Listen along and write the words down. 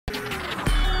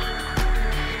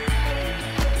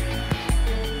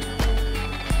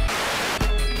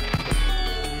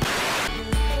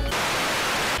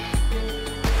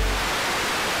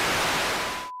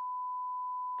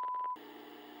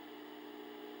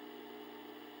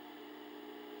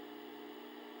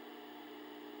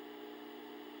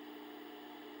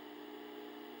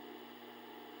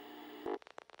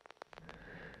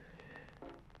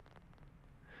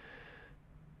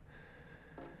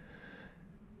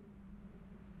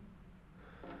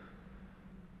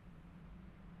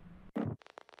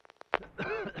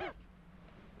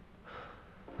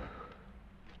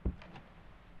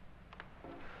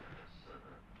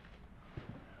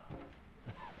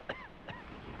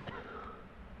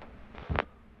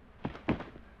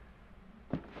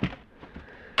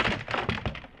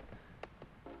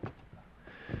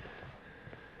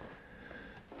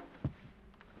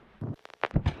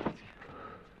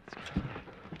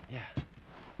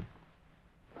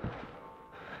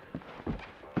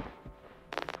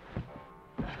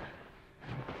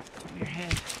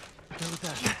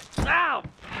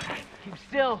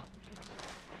still.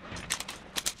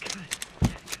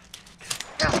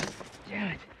 God damn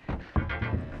it.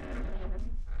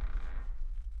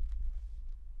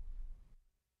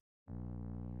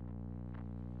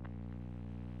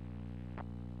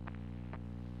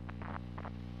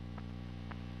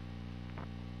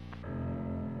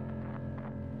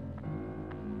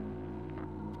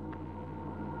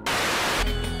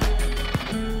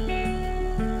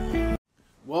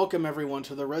 Welcome everyone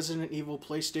to the Resident Evil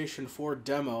PlayStation 4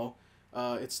 demo.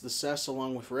 It's the Cess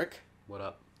along with Rick. What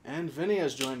up? And Vinny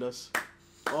has joined us.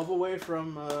 All the way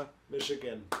from...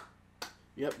 Michigan.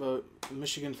 Yep,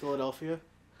 Michigan, Philadelphia.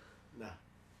 Nah.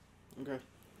 Okay.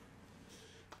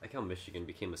 I like how Michigan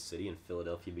became a city and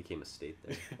Philadelphia became a state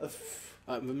there.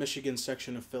 The Michigan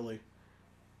section of Philly.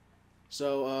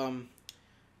 So,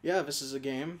 yeah, this is a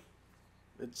game.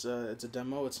 It's a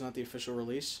demo. It's not the official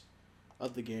release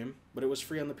of the game, but it was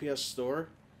free on the PS Store,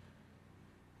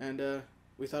 and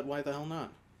we thought, why the hell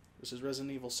not? This is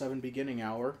Resident Evil 7 Beginning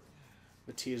Hour,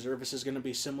 the teaser. This is going to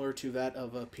be similar to that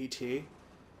of PT.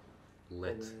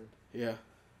 Lit. Oh, Yeah.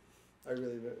 I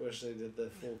really wish they did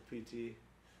the full PT.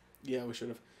 Yeah, we should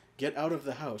have. Get out of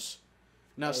the house.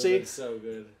 Now, That see... would've been so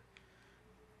good.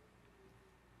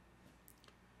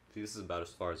 See, this is about as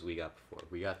far as we got before.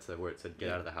 We got to where it said get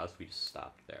out of the house, we just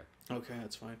stopped there. Okay,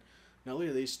 that's fine. Now look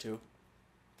at these two.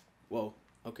 Whoa,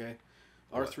 okay.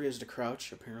 What? R3 is to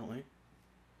crouch, apparently.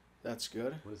 That's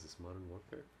good. What is this, Modern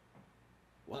Warfare?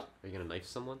 What? Are you gonna knife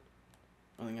someone?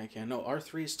 I don't think I can. No,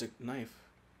 R3 is to knife.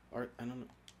 I don't know.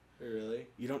 Really?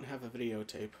 You don't have a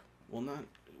videotape. Well, not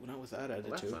with that attitude.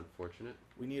 Well, that's unfortunate.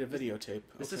 We need a videotape.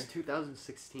 This okay. is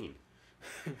 2016.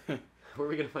 Where are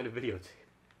we gonna find a videotape?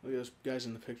 Look at those guys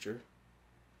in the picture.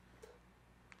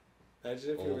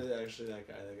 Imagine if you Oh. were actually that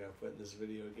guy that got put in this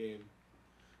video game.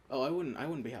 Oh, I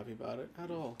wouldn't be happy about it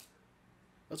at all.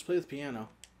 Let's play with piano.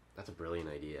 That's a brilliant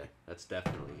idea. That's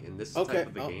definitely. And this is Okay. type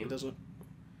of the Oh, game. it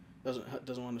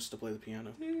doesn't want us to play the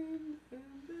piano.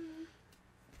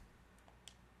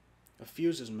 A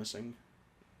fuse is missing.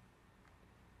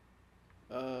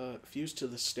 Fuse to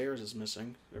the stairs is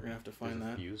missing. They're gonna have to find There's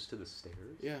a that. fuse to the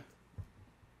stairs? Yeah.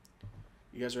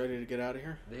 You guys ready to get out of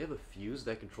here? They have a fuse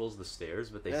that controls the stairs,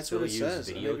 but they That's still what it use says.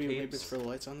 videotapes? Maybe it's for the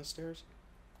lights on the stairs.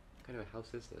 What kind of a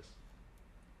house is this?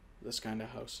 This kind of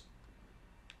house.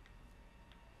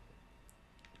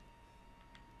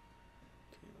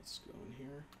 Okay, let's go in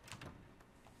here.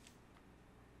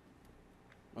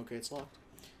 Okay, it's locked.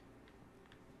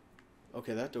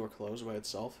 Okay, that door closed by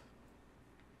itself.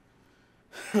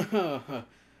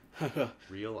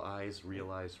 Real eyes,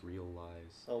 realize, real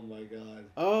lies. Oh my god.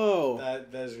 Oh! That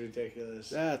is ridiculous.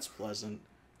 That's pleasant.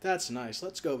 That's nice.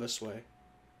 Let's go this way.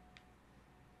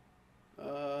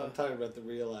 I'm talking about the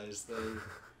realize thing.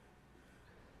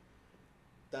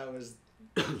 That was...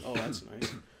 Oh, that's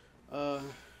nice. Oh,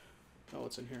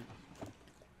 what's in here?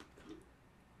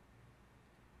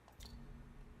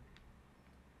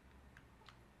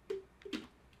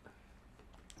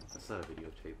 That's not a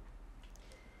videotape.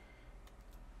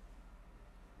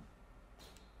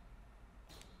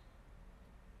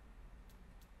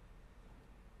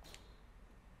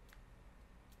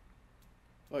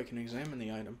 Oh, I can examine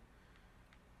the item.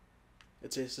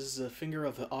 This is a finger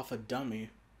off a dummy,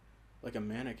 like a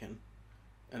mannequin,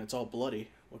 and it's all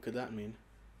bloody. What could that mean?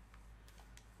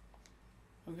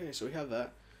 Okay, so we have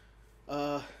that.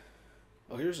 Oh,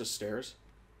 here's the stairs.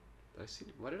 Did I see?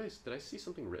 Why did I see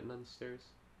something written on the stairs?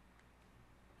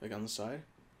 Like on the side.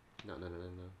 No.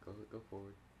 Go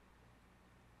forward.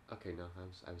 Okay, no,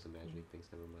 I was imagining things.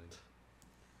 Never mind.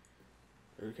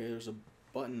 Okay, there's a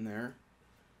button there.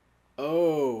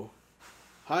 Oh,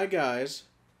 hi guys.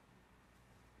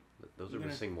 Those are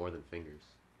missing more than fingers.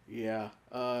 Yeah.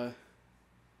 Oh,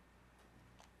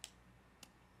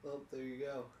 there you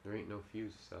go. There ain't no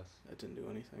fuse, Cess. That didn't do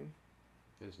anything.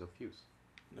 There's no fuse.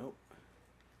 Nope.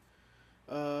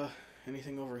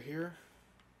 Anything over here?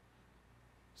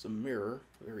 It's a mirror,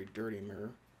 a very dirty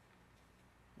mirror.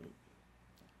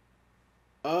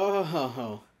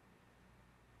 Oh,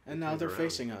 and now they're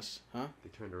facing us, huh? They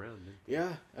turned around. Didn't they?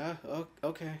 Yeah. Oh,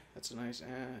 okay. That's nice.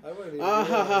 I wouldn't even Ah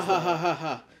ha ha realize ha that.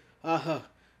 ha ha ha ha.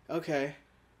 Okay.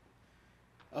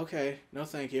 Okay. No,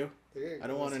 thank you. They're getting I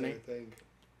don't want closer, any. I think.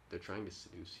 They're trying to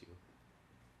seduce you.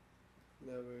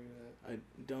 No, maybe not. I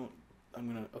don't. I'm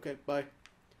gonna. Okay. Bye.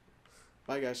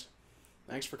 Bye, guys.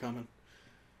 Thanks for coming.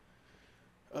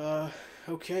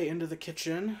 Okay. Into the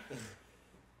kitchen.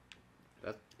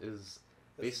 That is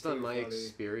That's based on too my funny.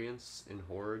 experience in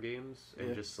horror games and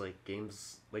Yeah. just like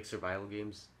games like survival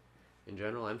games in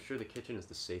general. I'm sure the kitchen is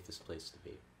the safest place to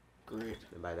be. Great.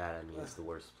 And by that I mean it's the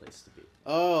worst place to be.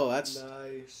 Oh, that's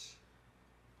Nice.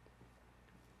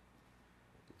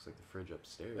 Looks like the fridge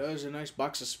upstairs. There's a nice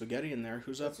box of spaghetti in there.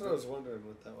 Who's up? That's what I was wondering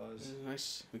what that was.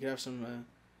 Nice. We could have some nice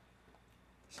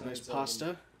Science pasta.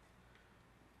 oven.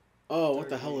 Oh, what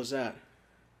the Turkey. hell is that?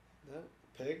 That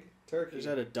pig? Turkey. Is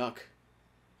that a duck?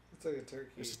 It's like a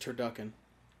turkey. It's a turducken.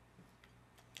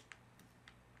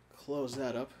 Close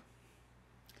that up.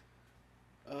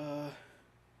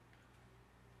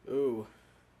 Ooh.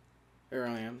 There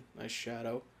I am. Nice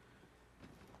shadow.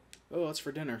 Oh, that's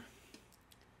for dinner.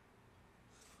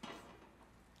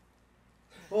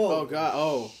 Oh god.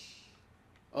 Oh.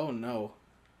 Oh no.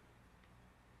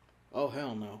 Oh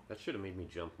hell no. That should have made me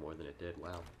jump more than it did.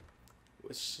 Wow.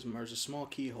 There's a small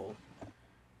keyhole.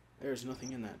 There's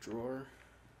nothing in that drawer.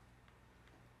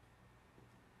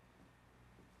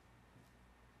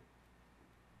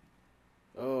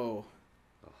 Oh.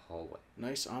 A hallway.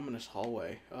 Nice ominous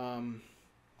hallway.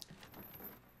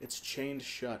 It's chained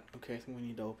shut. Okay, I think we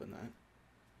need to open that.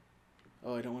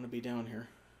 Oh, I don't want to be down here.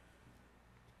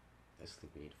 I just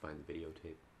think we need to find the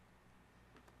videotape.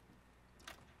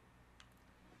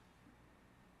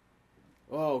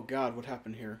 Oh god, what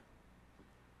happened here?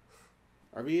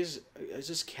 Are these... Is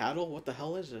this cattle? What the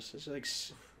hell is this? It's like...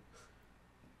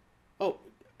 Oh,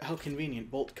 how convenient.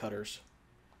 Bolt cutters.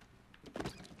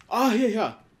 Ah, yeah,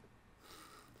 yeah.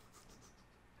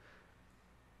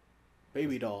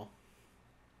 Baby doll.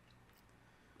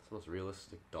 It's the most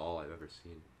realistic doll I've ever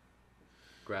seen.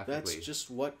 Graphically. That's just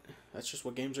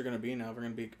what games are going to be now. They're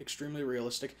going to be extremely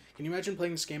realistic. Can you imagine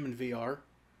playing this game in VR?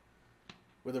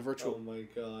 With a virtual... Oh my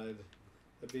god.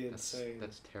 That'd be insane.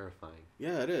 That's terrifying.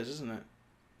 Yeah, it is, isn't it?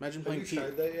 Imagine playing... Have you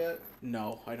tried that yet?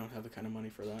 No, I don't have the kind of money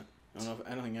for that. I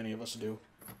don't think any of us do.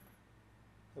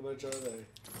 How much are they?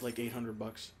 Like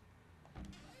 $800.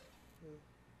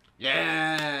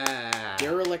 Yeah!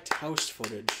 Derelict house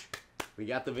footage. We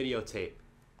got the videotape.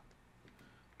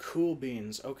 Cool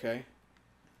beans. Okay.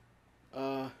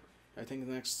 I think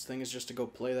the next thing is just to go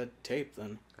play that tape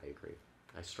then. I agree.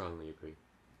 I strongly agree.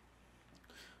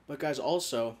 But guys,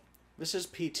 also, this is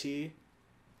PT,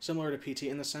 similar to PT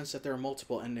in the sense that there are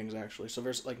multiple endings actually. So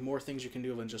there's like more things you can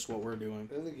do than just what we're doing.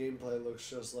 And the gameplay looks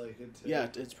just like it too. Yeah,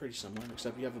 it's pretty similar,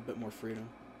 except you have a bit more freedom.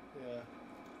 Yeah.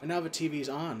 And now the TV's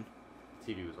on.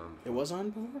 TV was on before. It was on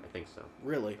before? I think so.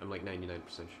 Really? I'm like 99%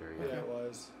 sure, Yeah, yeah. it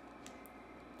was.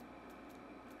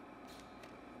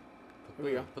 Here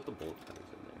we go. Put the bolt cutters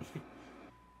in there.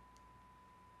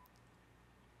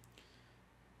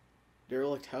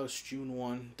 Derelict House, June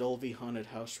 1, Dulvey Haunted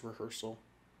House Rehearsal.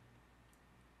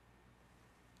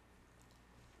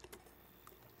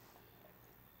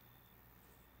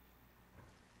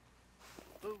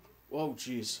 Boo. Whoa,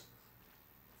 jeez.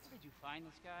 Did you find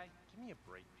this guy? Give me a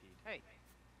break, Pete. Hey,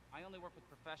 I only work with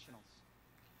professionals.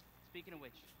 Speaking of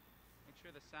which, make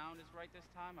sure the sound is right this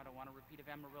time. I don't want a repeat of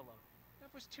Amarillo.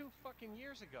 That was 2 fucking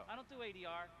years ago. I don't do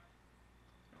ADR.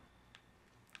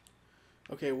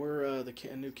 Okay, we're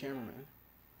new cameraman.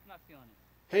 I'm not feeling it.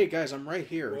 Hey guys, I'm right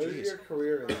here. What is Jeez. your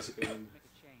career in this game? Make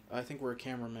a change. I think we're a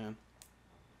cameraman.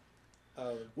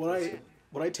 Oh,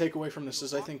 What I take away from this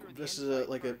is I think this is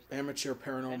like an amateur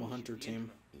paranormal hunter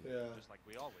team, yeah. Just like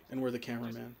we always do. and we're the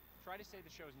cameraman. Try to say the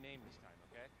show's name this time,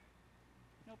 okay?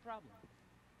 No problem.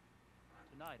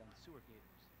 Tonight on Sewer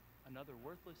Gators, another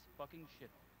worthless fucking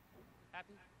shithole.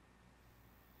 Happy?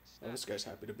 Oh, this guy's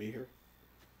happy to be here.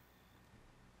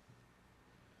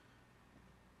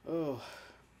 Oh,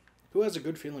 who has a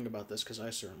good feeling about this? Because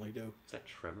I certainly do. Is that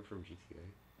Trevor from GTA?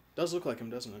 Does look like him,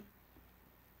 doesn't it?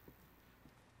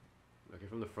 Okay,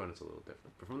 from the front it's a little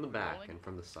different. But from the back Rolling? and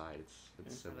from the side it's Yeah.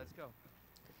 So similar. let's go.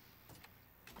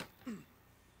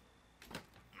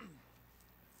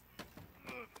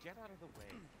 Get out of the way.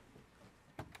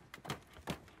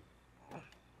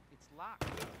 It's locked.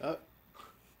 That's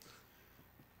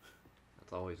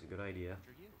always a good idea.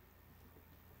 After you.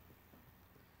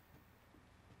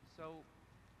 So,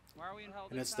 why are we in hell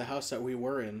And this it's the time? house that we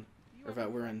were in, You or have that a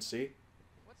we're friend. in. See?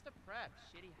 What's the prep?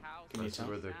 Shitty house. Can you This is tell?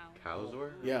 where the sound, cows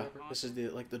were? Yeah, haunted. this is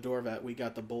the door that we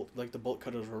got the bolt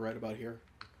cutters were right about here.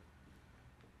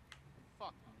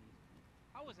 Fuck me.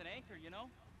 I was an anchor, you know?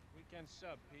 Weekend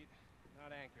sub, Pete.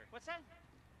 Not anchor. What's that?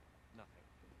 Nothing.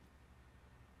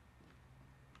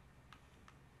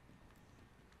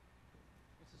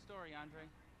 What's the story, Andre?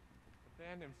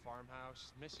 Abandoned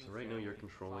farmhouse, missing So right now you're family,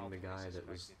 controlling foul the play guy that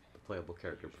was suspected. the playable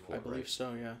character before, I believe right?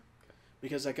 so, yeah.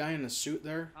 Because that guy in the suit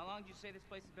there, How long did you say this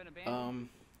place has been abandoned?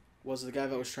 was the guy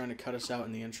that was trying to cut us out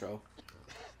in the intro.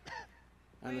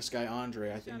 And this guy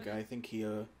Andre, I think he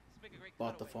Let's make a great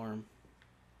bought the cutaway. farm.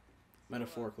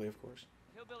 Metaphorically, of course.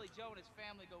 Hillbilly Joe and his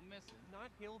family go missing.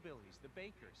 Not hillbillies, the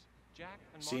bakers. Jack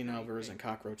and See, now Marguerite there isn't Baker.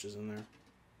 cockroaches in there. And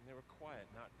they were quiet,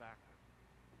 not backward.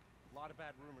 A lot of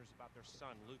bad rumors about their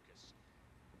son, Lucas.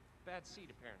 Bad seed,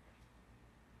 apparently.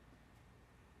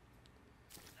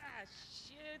 Ah,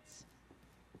 shit.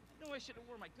 I know I should have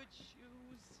worn my good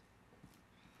shoes.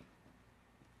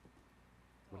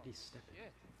 What did he step in?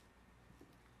 Shit.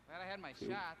 Glad I had my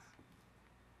shots.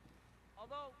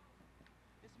 Although,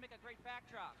 this would make a great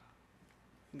backdrop.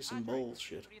 Some Andre,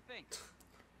 bullshit. What do you think?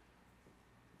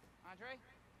 Andre?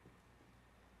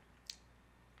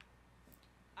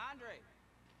 Andre?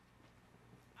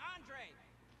 Andre?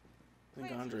 I think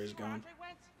Clancy, Andre's you see where gone. Andre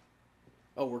went?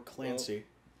 Oh, we're Clancy.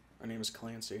 Our name is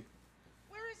Clancy.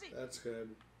 Where is he? That's good.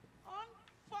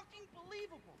 Unfucking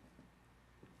believable.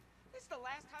 This is the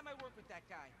last time I work with that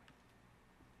guy.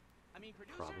 I mean,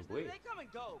 producers, Probably. they come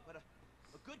and go, but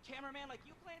a good cameraman like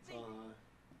you, Clancy,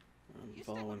 I'm you stick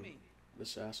with following me.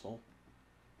 this asshole.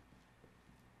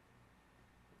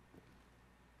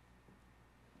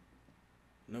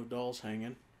 No dolls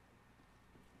hanging.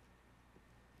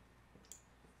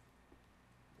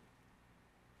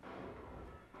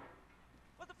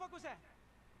 What the fuck was that?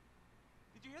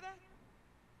 Did you hear that?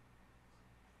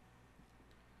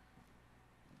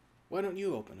 Why don't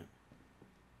you open it?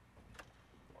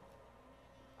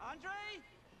 Andre?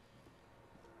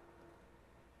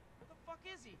 Where the fuck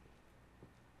is he?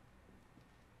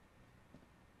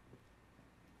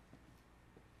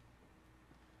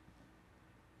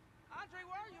 Andre,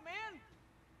 where are you, man?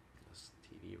 This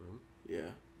TV room.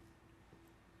 Yeah.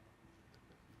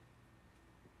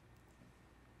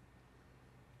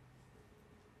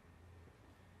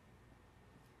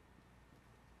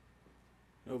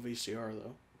 No VCR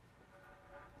though.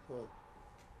 Huh.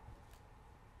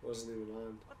 Wasn't even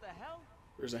on. What the hell?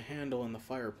 There's a handle in the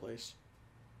fireplace.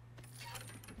 You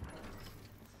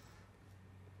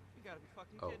gotta be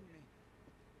fucking Oh. kidding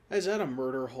me. Is that a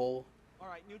murder hole? All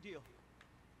right, new deal.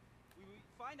 We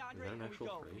find Andre that an and we actual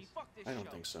go. phrase? We fuck this I don't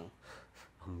show. think so.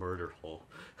 A murder hole.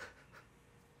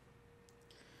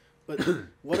 But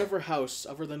whatever house,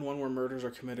 other than one where murders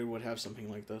are committed, would have something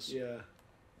like this. Yeah.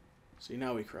 See,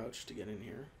 now we crouch to get in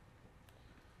here.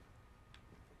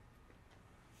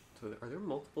 So are there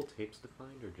multiple tapes to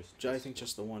find, or just? I this think one?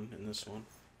 just the one in this one.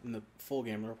 In the full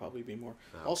game, there'll probably be more.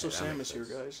 Okay, Also, that Sam is makes here,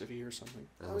 sense. guys, if you hear something.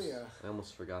 I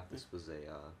almost forgot this was a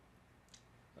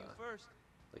You first.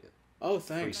 like a Oh, Nice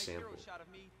thanks. Free hero sample. shot of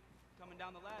me coming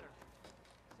down the ladder.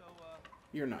 So,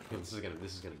 You're not. Yeah,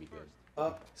 this is gonna be good.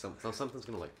 Up. Something's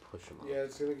gonna like push him off. Yeah,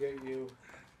 it's gonna get you.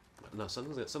 No,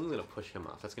 something's gonna push him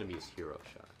off. That's gonna be his hero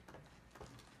shot.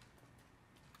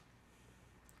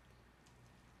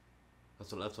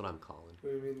 That's what I'm calling.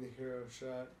 What do you mean the hero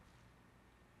shot?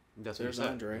 That's There's what you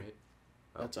said, Andre. right?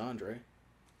 Oh. That's Andre.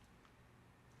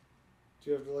 Do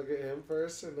you have to look at him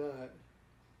first or not?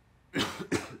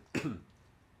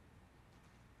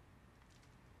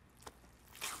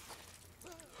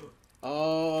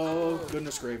 Oh,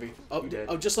 goodness gravy. Oh, You dead.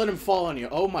 oh, just let him fall on you.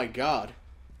 Oh my god.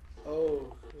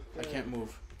 Oh. I Okay. can't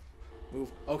move. Move.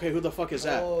 Okay, who the fuck is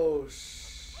that? Oh,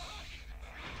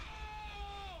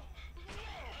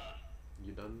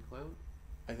 You done, clown?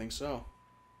 I think so.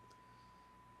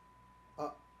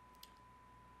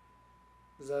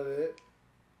 is that it?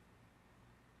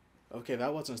 Okay,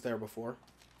 that wasn't there before.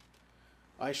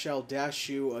 I shall dash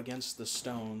you against the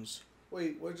stones.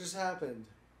 Wait, what just happened?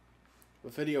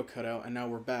 The video cut out, and now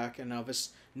we're back, and now this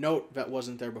note that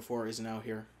wasn't there before is now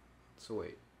here. So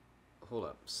wait, hold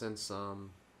up. Since Oh,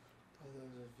 that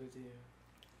was a video.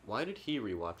 why did he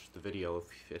rewatch the video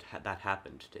if that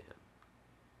happened to him?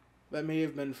 That may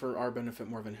have been for our benefit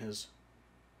more than his.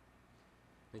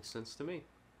 Makes sense to me.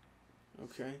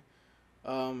 Okay.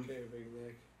 Okay, Big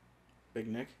Nick. Big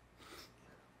Nick.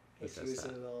 He That's what he says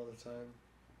says that. all the time.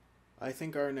 I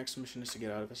think our next mission is to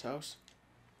get out of his house.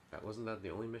 Wasn't that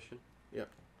the only mission? Yep.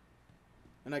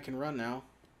 And I can run now.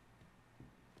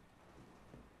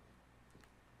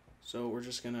 So we're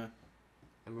just gonna...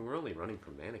 I mean, we're only running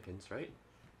from mannequins, right?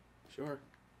 Sure.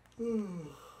 Hmm.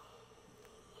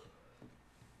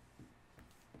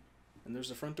 And there's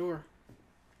the front door.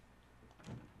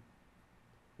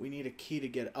 We need a key to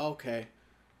get... Okay.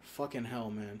 Fucking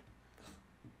hell, man.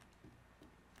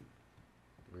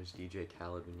 Where's DJ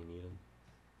Khaled when you need him?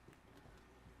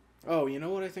 Oh, you know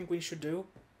what I think we should do?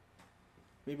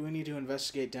 Maybe we need to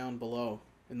investigate down below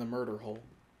in the murder hole.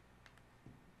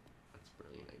 That's a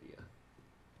brilliant idea.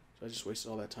 So I just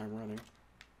wasted all that time running.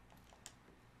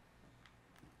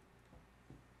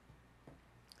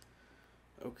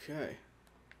 Okay.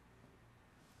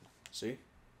 See?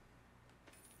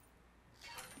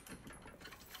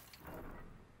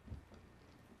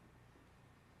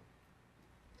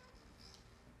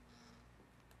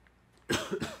 Okay.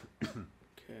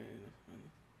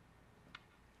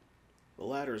 The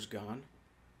ladder's gone.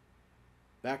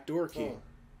 Back door key. Oh.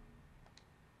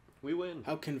 We win.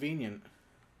 How convenient.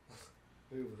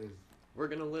 We're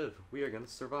gonna live. We are gonna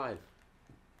survive.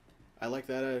 I like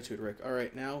that attitude, Rick.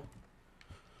 Alright, now.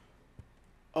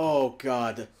 Oh,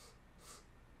 God.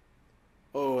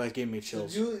 Oh, that gave me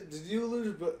chills. Did you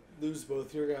lose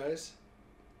both your guys?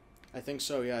 I think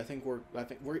so, yeah. I think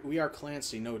we are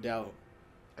Clancy, no doubt.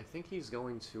 I think he's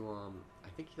going to, I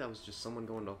think that was just someone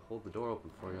going to hold the door open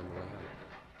for you on the way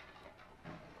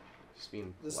out. Just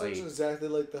being This polite. looks exactly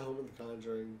like the Home of the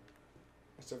Conjuring,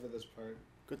 except for this part.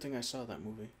 Good thing I saw that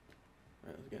movie.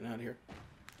 Alright, let's get out of here.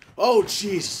 Oh,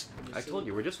 jeez! I told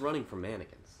you, we're just running from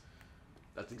mannequins.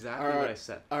 That's exactly All right. what I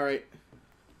said. Alright.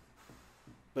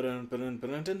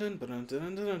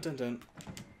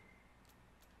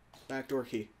 Back door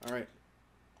key. Alright.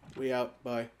 We out.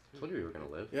 Bye. I told you we were gonna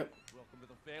live. Yep. Welcome to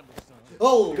the family, son.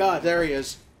 Oh! God, there he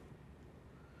is.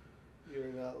 You're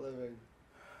not living.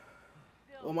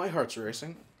 Well, my heart's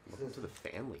racing. Welcome to the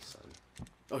family, son.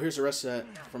 Oh, here's the rest of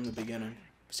that from the beginning.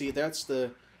 See, that's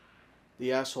the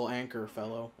asshole anchor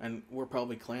fellow, and we're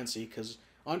probably Clancy, because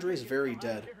Andre's very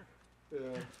dead. Yeah.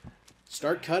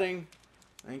 Start cutting.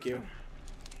 Thank you.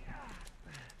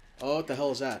 Oh, what the hell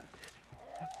is that?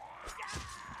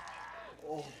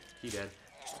 Oh. He dead.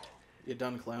 You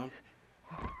done, clown?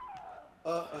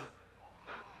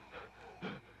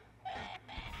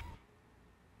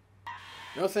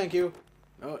 No, thank you.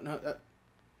 No, no, that...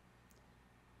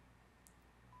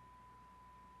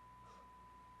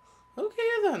 Okay,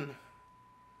 then.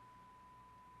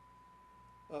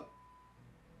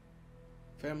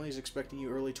 Family's expecting you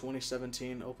early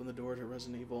 2017. Open the door to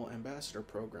Resident Evil Ambassador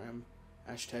Program.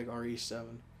 Hashtag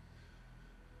RE7.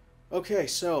 Okay,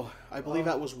 so, I believe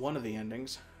that was one of the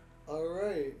endings.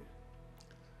 Alright.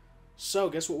 So,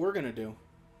 guess what we're gonna do?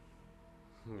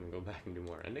 I'm gonna go back and do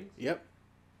more endings. Yep.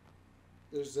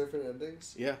 There's different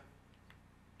endings? Yeah.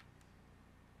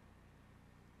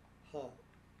 Huh.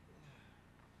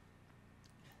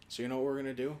 So you know what we're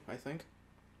gonna do, I think?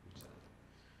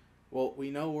 Well,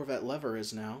 we know where that lever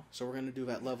is now, so we're gonna do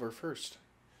that lever first.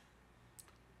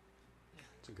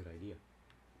 It's a good idea.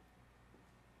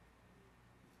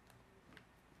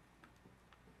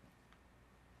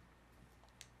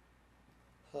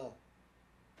 Huh.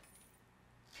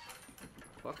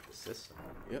 Fuck the system.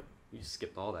 Yep. You just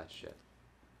skipped all that shit.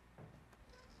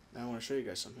 Now I want to show you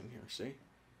guys something here, see?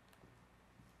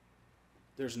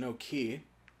 There's no key.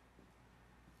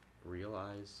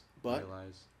 Realize. But-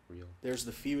 Realize. Real. There's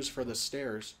the fuse for the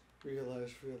stairs. Realize.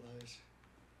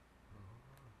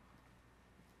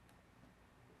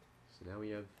 So now we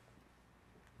have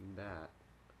that.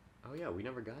 Oh yeah, we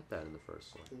never got that in the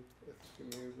first one. I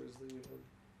think maybe it was leaving.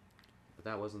 But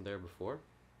that wasn't there before?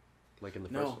 Like in the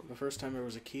first No, one? the first time there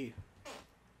was a key.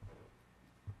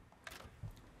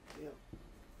 Yep.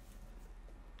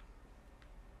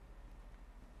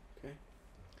 Okay.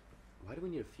 Why do we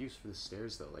need a fuse for the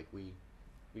stairs though? Like we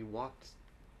walked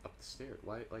up the stairs.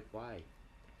 Why? Like why?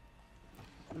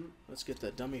 Let's get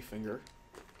that dummy finger.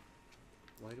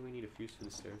 Why do we need a fuse for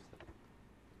the stairs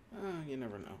then? You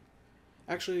never know.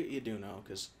 Actually, you do know,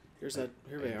 because here's that.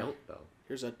 Here I we are. don't though.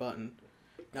 Here's that button.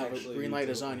 Now the Actually, green you light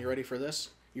is don't. on. You ready for this?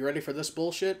 You ready for this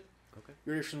bullshit? Okay.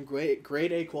 You ready for some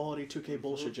grade A quality 2K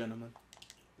bullshit, gentlemen?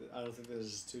 I don't think this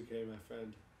is 2K, my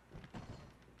friend.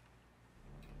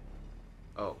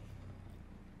 Oh.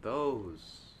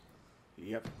 Those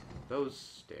Yep.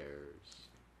 stairs.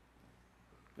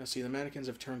 Now see, the mannequins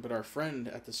have turned, but our friend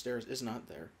at the stairs is not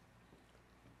there.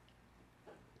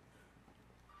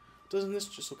 Doesn't this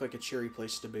just look like a cheery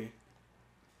place to be?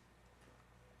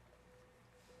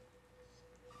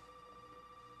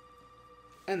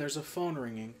 And there's a phone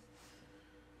ringing.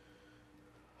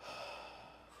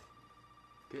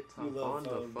 Get We top love on the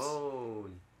phones.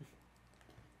 phone.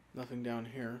 Nothing down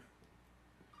here.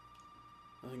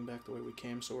 Nothing back the way we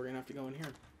came, so we're gonna have to go in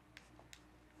here.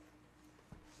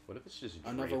 What if it's just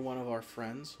Another Drake? one of our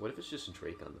friends. What if it's just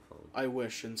Drake on the phone? I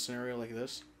wish, in a scenario like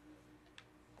this.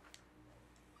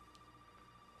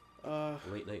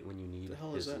 Late night when you need the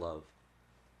hell is his that? love.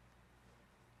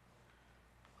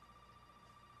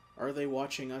 Are they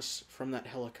watching us from that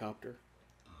helicopter?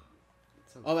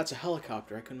 Sounds- Oh, that's a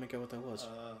helicopter. I couldn't make out what that was.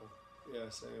 Yeah,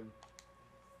 same.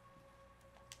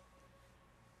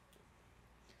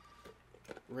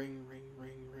 Ring, ring,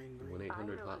 ring, ring, ring.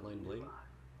 1-800 hotline bling.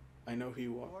 I know who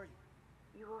you are.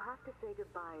 You will have to say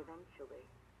goodbye eventually.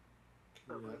 Can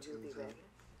But you will not you turn be this ready? off?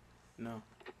 No.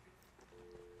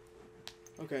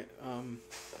 Okay,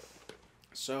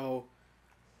 so,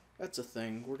 that's a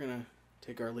thing. We're gonna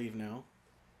take our leave now.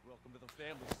 Welcome to the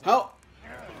family, son. How?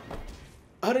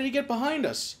 How did he get behind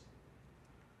us?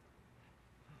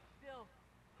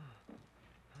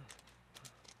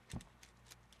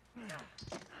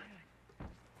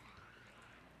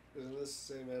 this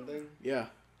same ending? Yeah.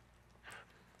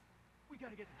 We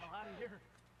gotta get the hell out of here.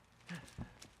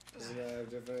 Does it have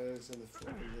different endings in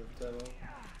the demo?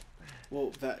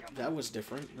 Well, that was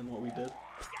different than what we did.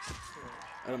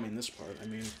 I don't mean this part. I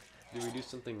mean, Did we do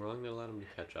something wrong that allowed him to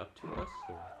catch up to us,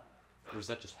 or was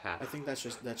that just I happen? think that's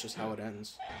just how it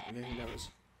ends. I think that was.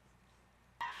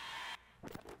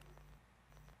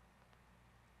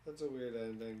 That's a weird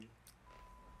ending.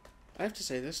 I have to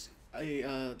say this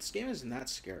game isn't that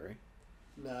scary,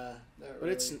 Nah, not but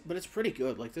really. it's pretty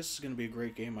good. Like, this is gonna be a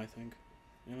great game, I think.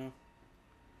 You know.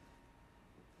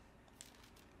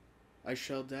 I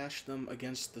shall dash them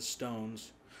against the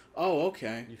stones. Oh,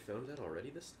 okay. You found that already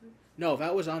this time? No,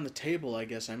 that was on the table, I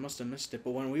guess. I must have missed it.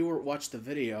 But when we watched the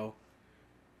video,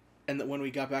 and when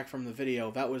we got back from the video,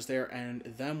 that was there, and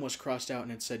them was crossed out,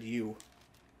 and it said you.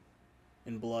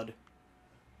 In blood.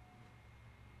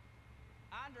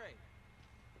 Andre!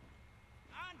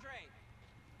 Andre!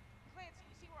 Clancy,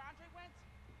 you see where Andre went?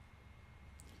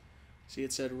 See,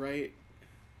 it said right.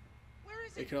 Where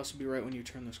is It could also be right when you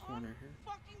turn this corner here.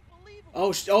 Fucking believable.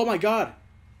 Oh, oh my God!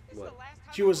 This What? is the last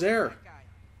time She I was looked at there. that guy.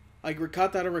 I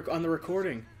caught that on the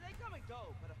recording. They come and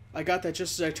go, but I got that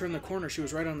just as I turned the corner. She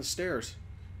was right on the stairs.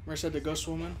 Remember I said the ghost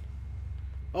woman?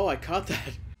 Oh, I caught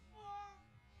that.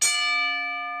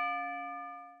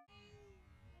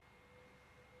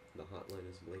 The hotline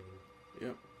is blinking.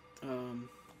 Yep.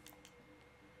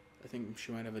 I think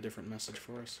she might have a different message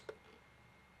for us.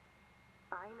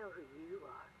 I know who you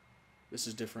are. This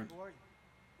is different.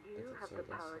 You That's have so the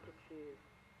nice. power to choose,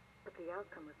 but the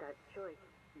outcome of that choice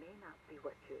may not be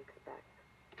what you expect.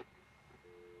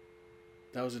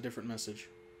 That was a different message.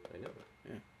 I know.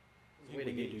 Yeah. Way to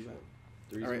When you gauge do them. that.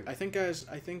 The reason Alright, I think, guys,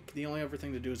 the only other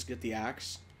thing to do is get the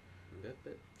axe. that,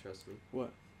 trust me.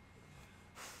 What?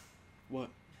 What?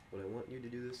 What I want you to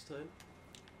do this time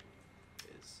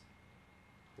is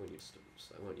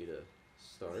I want you to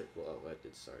start. Well, I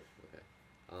did start. Okay.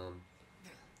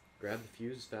 Grab the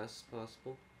fuse as fast as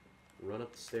possible. Run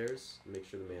up the stairs and make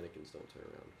sure the mannequins don't turn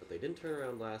around. But they didn't turn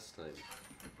around last time.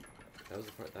 That was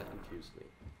the part that confused me.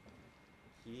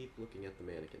 Keep looking at the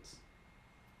mannequins.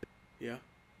 Yeah?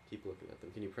 Keep looking at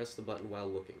them. Can you press the button while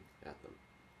looking at them?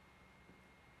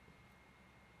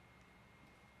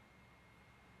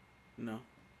 No.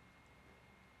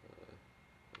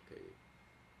 Okay.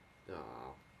 Ah,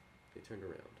 they turned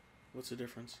around. What's the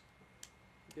difference?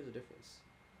 There's a difference.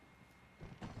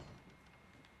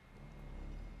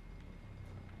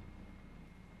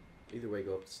 Either way,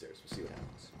 go up the stairs. We'll see what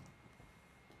happens.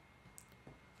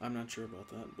 I'm not sure about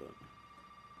that, but...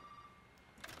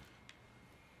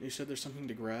 You said there's something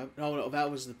to grab? No, that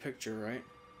was the picture, right?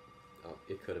 Oh,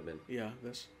 it could have been. Yeah,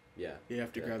 this? Yeah. You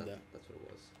have to grab that. That's what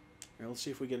it was. Alright, let's see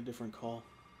if we get a different call.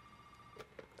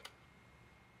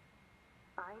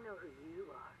 I know who you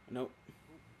are. Nope.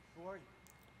 who are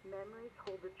you? Memories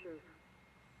hold the truth.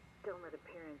 Don't let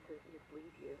appearances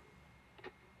mislead you.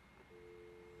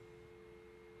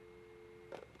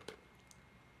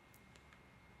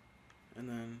 And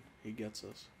then he gets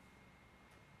us.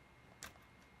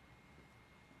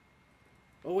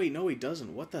 Oh wait, no he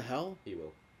doesn't. What the hell? He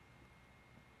will.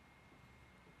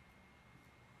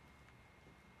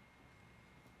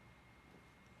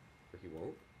 Or he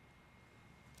won't.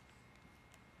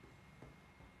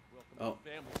 Oh.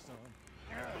 Family,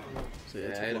 son. So Yeah, it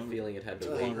I took had a longer, feeling it had to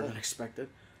took wait. longer than expected.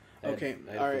 I had- Okay,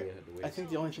 I had a alright. feeling it had to wait. I think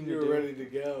the only thing You to were do... ready to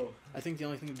go. I think the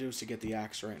only thing to do is to get the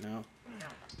axe right now.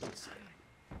 Let's see.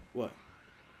 What?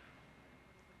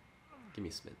 Give me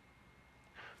a spin.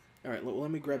 Alright, let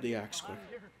me grab the axe quick.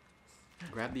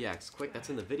 Grab the axe, quick. That's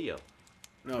in the video.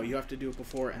 No, you have to do it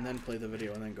before and then play the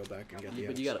video and then go back and get the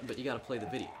But axe. you gotta play the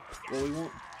video. Well, we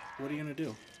won't... What are you gonna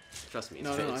do? Trust me. It's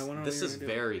No, fa- no, it's- I wanna know this what is you're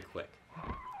gonna do. very quick.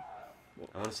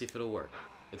 I want to see if it'll work.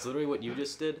 It's literally what you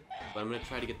just did, but I'm gonna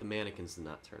try to get the mannequins to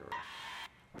not turn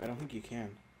around. I don't think you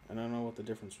can. I don't know what the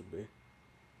difference would be.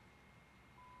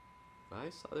 I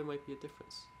saw there might be a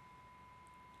difference.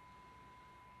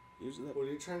 Use that. What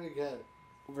are you trying to get?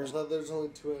 I There's, thought there's only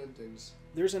two endings.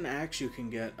 there's an axe you can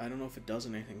get. I don't know if it does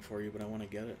anything for you, but I want to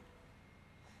get it.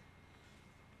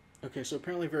 Okay, so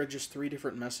apparently there are just 3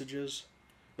 different messages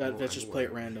that, Oh, that I just know play what-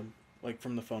 at random, like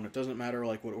from the phone. It doesn't matter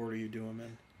like what order you do them in.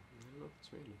 I don't know if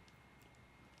it's random.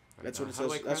 That's what it How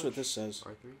do I says. That's what crouch? this says.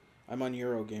 R3? I'm on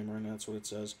Eurogamer, and that's what it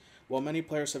says. While many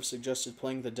players have suggested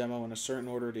playing the demo in a certain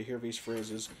order to hear these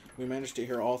phrases, we managed to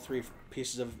hear all 3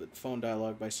 pieces of phone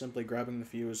dialogue by simply grabbing the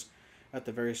fuse at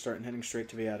the very start and heading straight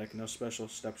to the attic. No special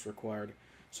steps required.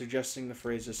 Suggesting the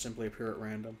phrases simply appear at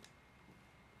random.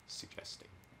 Suggesting.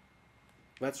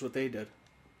 That's what they did.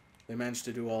 They managed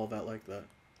to do all of that like that.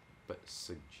 But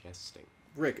suggesting.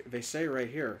 Rick, they say right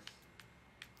here.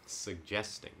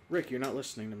 Suggesting. Rick, you're not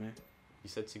listening to me. You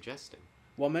said suggesting.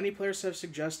 While many players have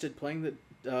suggested playing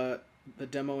the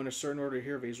demo in a certain order to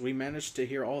hear these, we managed to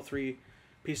hear all 3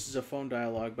 pieces of phone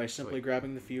dialogue by simply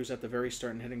grabbing the fuse at the very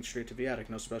start and heading straight to the attic.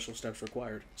 No special steps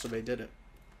required. So they did it.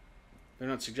 They're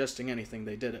not suggesting anything.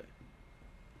 They did it.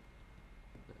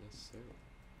 Not necessarily.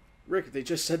 Rick, they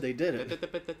just said they did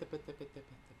it.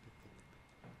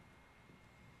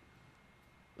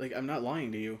 Like, I'm not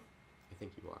lying to you. I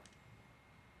think you are.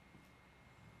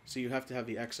 So you have to have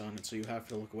the X on it, so you have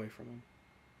to look away from him.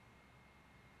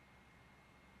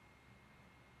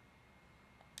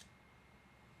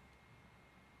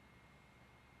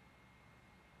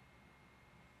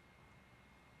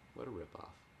 What a ripoff.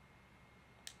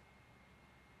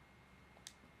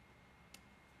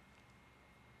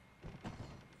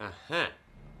 Uh-huh.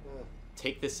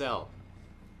 Take this L.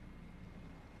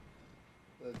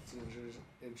 That's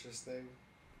interesting.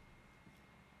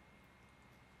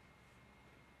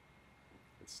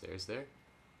 It's stairs there.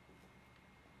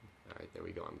 Alright, there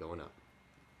we go. I'm going up.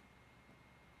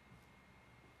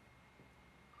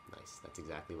 Nice. That's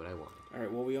exactly what I wanted.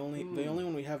 Alright, well, the only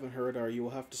one we haven't heard are you will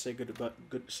have to say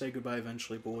goodbye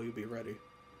eventually, but will you be ready?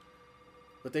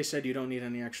 But they said you don't need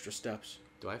any extra steps.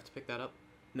 Do I have to pick that up?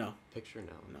 No. Picture?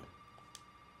 No. No.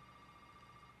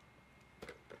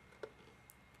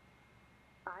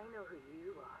 I know who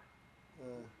you are.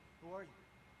 Who are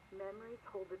you? Memories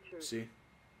hold the truth. See?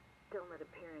 Don't let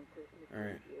appearances mislead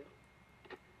Alright. you.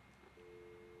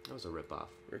 That was a ripoff.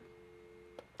 Rick?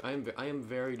 I am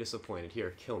very disappointed.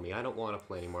 Here, kill me. I don't want to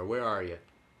play anymore. Where are you?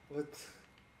 What?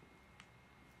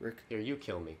 Rick? Here, you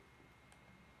kill me.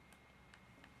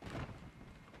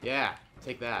 Yeah,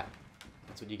 take that.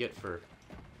 That's what you get for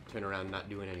turning around and not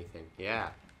doing anything. Yeah.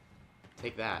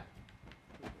 Take that.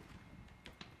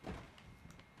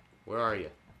 Where are you?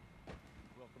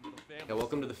 Welcome to the family. Yeah,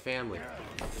 welcome to the family.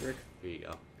 Rick? Here you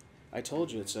go. I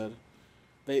told you it said.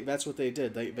 That's what they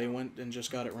did. They went and just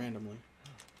got it randomly.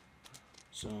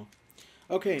 So,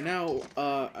 okay, now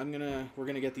we're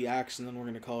gonna get the axe and then we're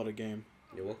gonna call it a game.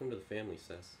 Yeah, welcome to the family,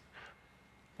 Cess.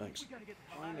 Thanks.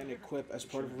 Find and equip as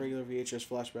part of a regular VHS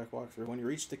flashback walkthrough. When you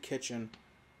reach the kitchen,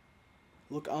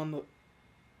 look on the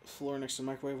floor next to the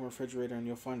microwave and refrigerator, and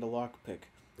you'll find a lockpick.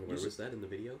 Where was that in the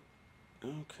video?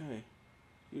 Okay.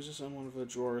 Use this on one of the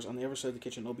drawers. On the other side of the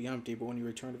kitchen, it'll be empty, but when you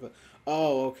return to the...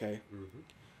 Oh, okay. Mm-hmm.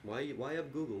 Why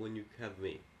have Google when you have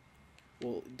me?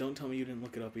 Well, don't tell me you didn't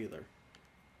look it up either.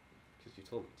 Because you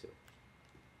told me to.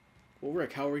 Well,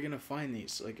 Rick, how are we going to find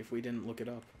these, like, if we didn't look it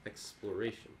up?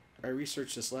 Exploration. I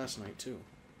researched this last night, too.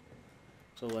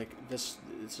 So, like, this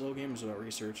whole game is about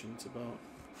research, and it's about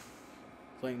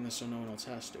playing this so no one else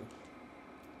has to.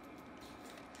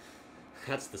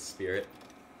 That's the spirit.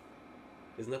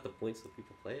 Isn't that the point so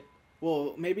people play it?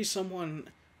 Well, maybe someone,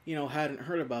 hadn't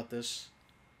heard about this,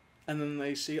 and then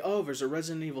they see, oh, there's a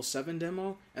Resident Evil 7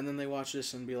 demo, and then they watch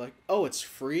this and be like, oh, it's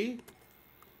free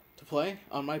to play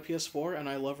on my PS4, and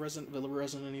I love the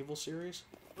Resident Evil series?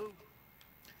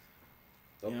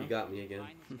 Oh, you got me again.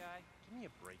 Find this guy. Give me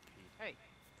a break, Pete. Hey.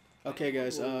 Okay,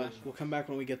 guys, we'll come back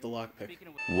when we get the lockpick. Speaking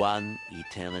of One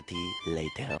eternity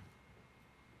later.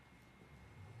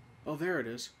 Oh, there it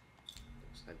is.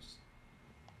 I just...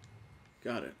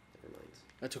 Got it. Never mind.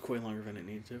 That took way longer than it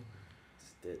needed to.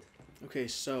 Just did. Okay,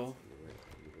 so...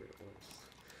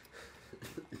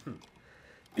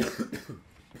 Where it was.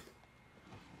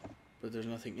 But there's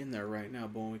nothing in there right now,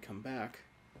 but when we come back...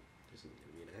 There's going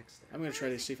to be an axe there. I'm going to try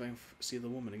to see if I can see the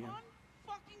woman again.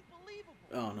 Unfucking believable.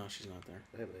 Oh, no, she's not there.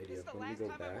 I have an This idea. is the When we last go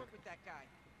time I back, worked with that guy.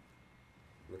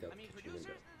 look out I mean, the kitchen window.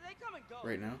 producers, they come and go.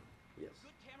 Right now? Yes.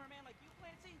 Good cameraman like you,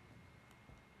 Clancy.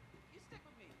 You stick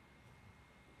with me.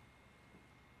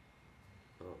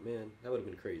 Oh man, that would have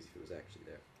been crazy if it was actually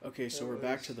there. Okay, so we're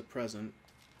back to the present.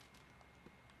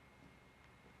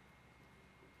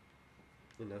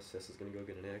 And now Cess is going to go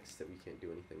get an axe that we can't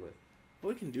do anything with.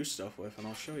 Well, we can do stuff with, and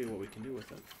I'll show you what we can do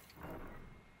with it. Are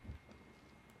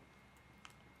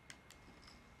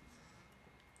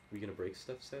we going to break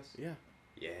stuff, Cess? Yeah.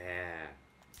 Yeah.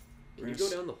 Can We're you gonna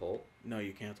go down the hole? No,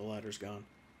 you can't. The ladder's gone.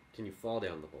 Can you fall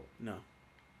down the hole? No.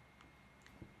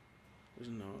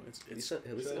 There's no... It's...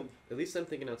 At least I'm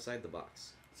thinking outside the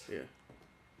box. Yeah.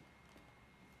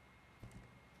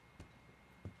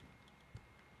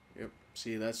 Yep.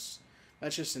 See, that's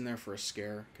just in there for a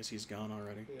scare, because he's gone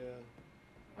already. Yeah,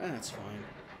 And that's fine.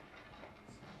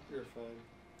 you're fine.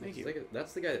 Thank you. Like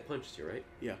that's the guy that punched you, right?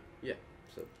 Yeah. Yeah.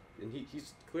 So, and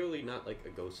he's clearly not like a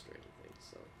ghost or anything,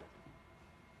 so...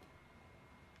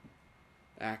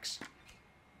 Axe.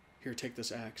 Here, take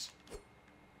this axe.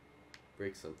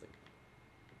 Break something.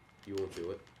 You won't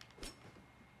do it.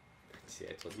 See,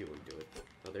 I told you wouldn't do it.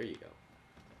 Oh, there you go.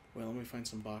 Well, let me find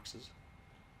some boxes.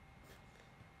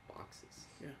 Boxes.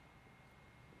 Yeah.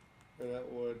 Or that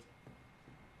wood.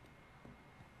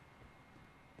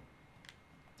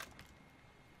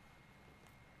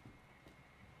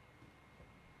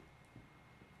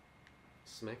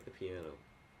 Smack the piano.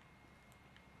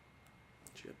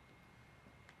 Shit.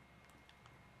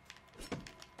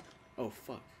 Oh,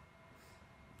 fuck.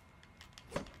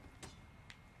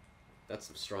 That's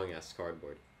some strong ass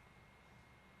cardboard.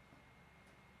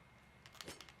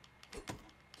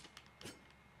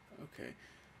 Okay.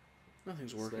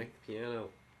 Nothing's working. Smack the piano.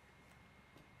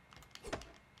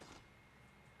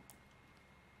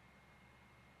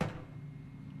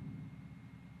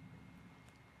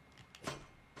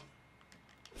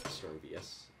 Strong VSH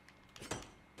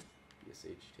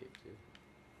tape too.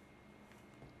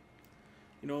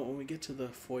 You know what, when we get to the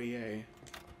foyer...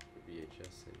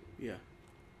 VHS and Yeah.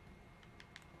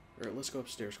 Alright, let's go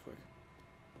upstairs quick.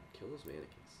 kill those mannequins.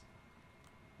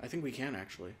 I think we can,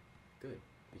 actually. Good,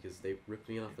 because they ripped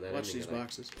me off for that. Watch ending these that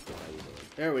boxes. I was on.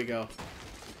 There we go.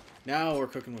 Now we're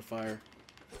cooking with fire.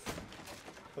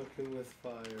 Cooking with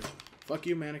fire. Fuck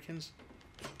you, mannequins.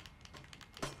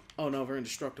 Oh no, they're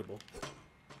indestructible.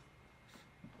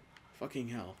 Fucking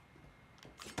hell.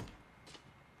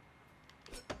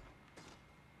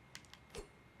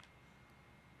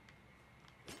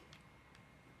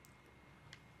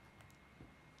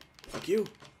 Fuck you.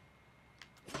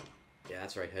 Yeah,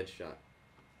 that's right, headshot.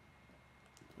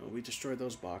 Oh, we destroyed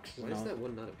those boxes. Why does that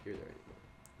one not appear there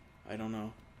anymore? I don't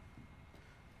know.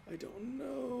 I don't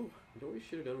know. You know what we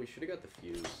should have done? We should have got the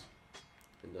fuse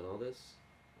and done all this.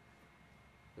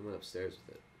 And went upstairs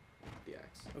with it. The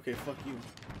axe. Okay, fuck you.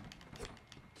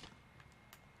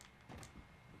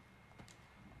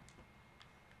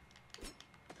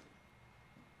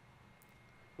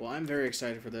 Well, I'm very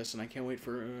excited for this, and I can't wait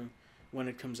for when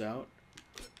it comes out.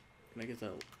 Can I get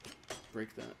that? Break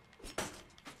that.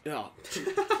 Oh.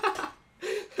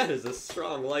 That is a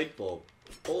strong light bulb.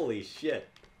 Holy shit.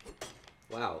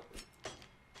 Wow.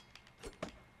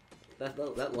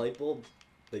 That light bulb,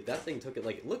 like, that thing took it,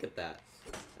 like, look at that.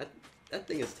 That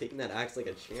thing is taking that axe like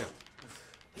a champ.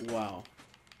 Wow.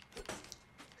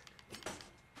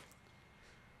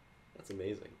 That's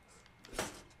amazing.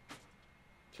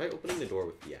 Try opening the door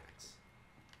with the axe.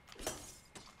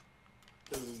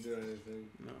 Doesn't do anything.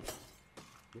 No.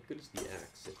 What good is the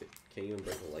axe if it can't even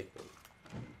break a light bulb?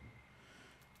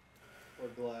 Or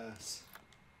glass.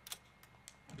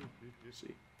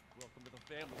 See. Welcome to the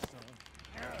family, son.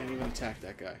 Can't even attack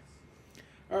that guy.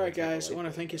 Alright guys, I want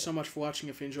to thank you so much for watching.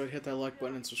 If you enjoyed, hit that like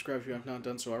button and subscribe if you have not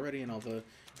done so already, and all the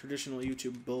traditional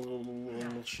YouTube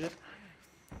shit.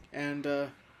 And, yeah,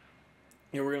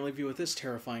 we're going to leave you with this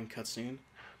terrifying cutscene.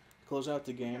 Close out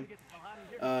the game.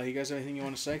 You guys have anything you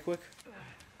want to say quick?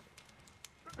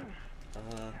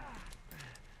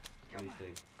 What do you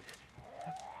think?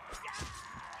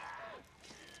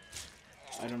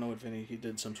 I don't know what Vinny, he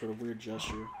did some sort of weird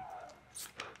gesture.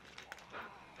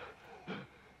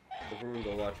 Everyone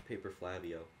go watch Paper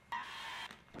Flavio.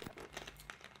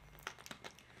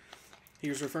 He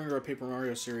was referring to our Paper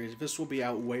Mario series. This will be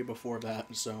out way before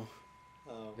that, so...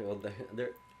 Oh. Well,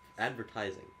 they're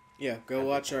advertising. Yeah, go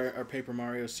watch our Paper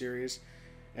Mario series.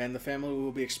 And the family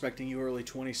will be expecting you early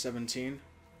 2017.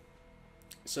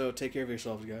 So take care of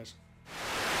yourselves, guys.